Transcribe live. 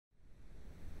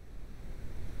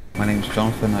My name is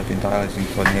Jonathan. I've been dialyzing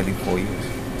for nearly 4 years.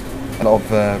 A lot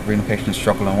of renal patients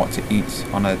struggle on what to eat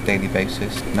on a daily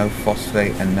basis. No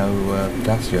phosphate and no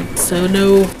potassium. So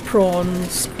no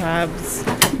prawns, crabs,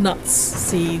 nuts,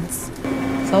 seeds.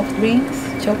 Soft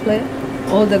drinks, chocolate,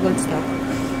 all the good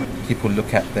stuff. People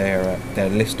look at their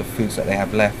list of foods that they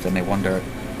have left and they wonder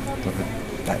whether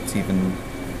that's even,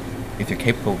 if you're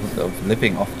capable of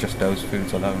living off just those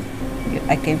foods alone.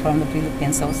 I came from the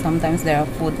Philippines, so sometimes there are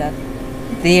food that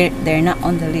they're not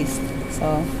on the list. So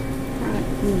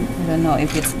I don't know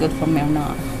if it's good for me or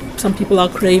not. Some people are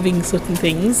craving certain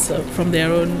things from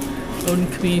their own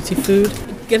community food.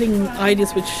 Getting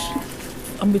ideas which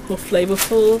are a bit more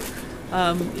flavorful,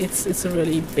 it's a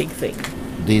really big thing.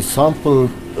 The sample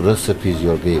recipes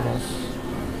you gave us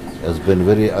has been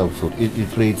very helpful. It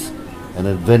creates an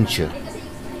adventure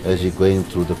as you're going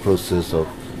through the process of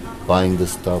buying the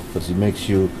stuff, but it makes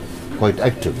you quite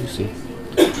active, you see.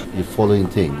 You're following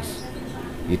things.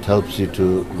 It helps you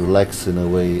to relax in a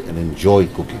way and enjoy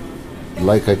cooking.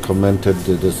 Like I commented,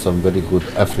 there's some very good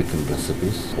African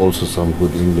recipes, also some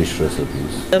good English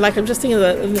recipes. Like I'm just thinking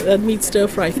that meat stir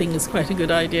fry thing is quite a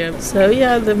good idea. So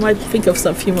yeah, they might think of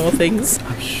a few more things.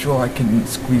 I'm sure I can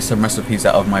squeeze some recipes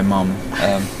out of my mum.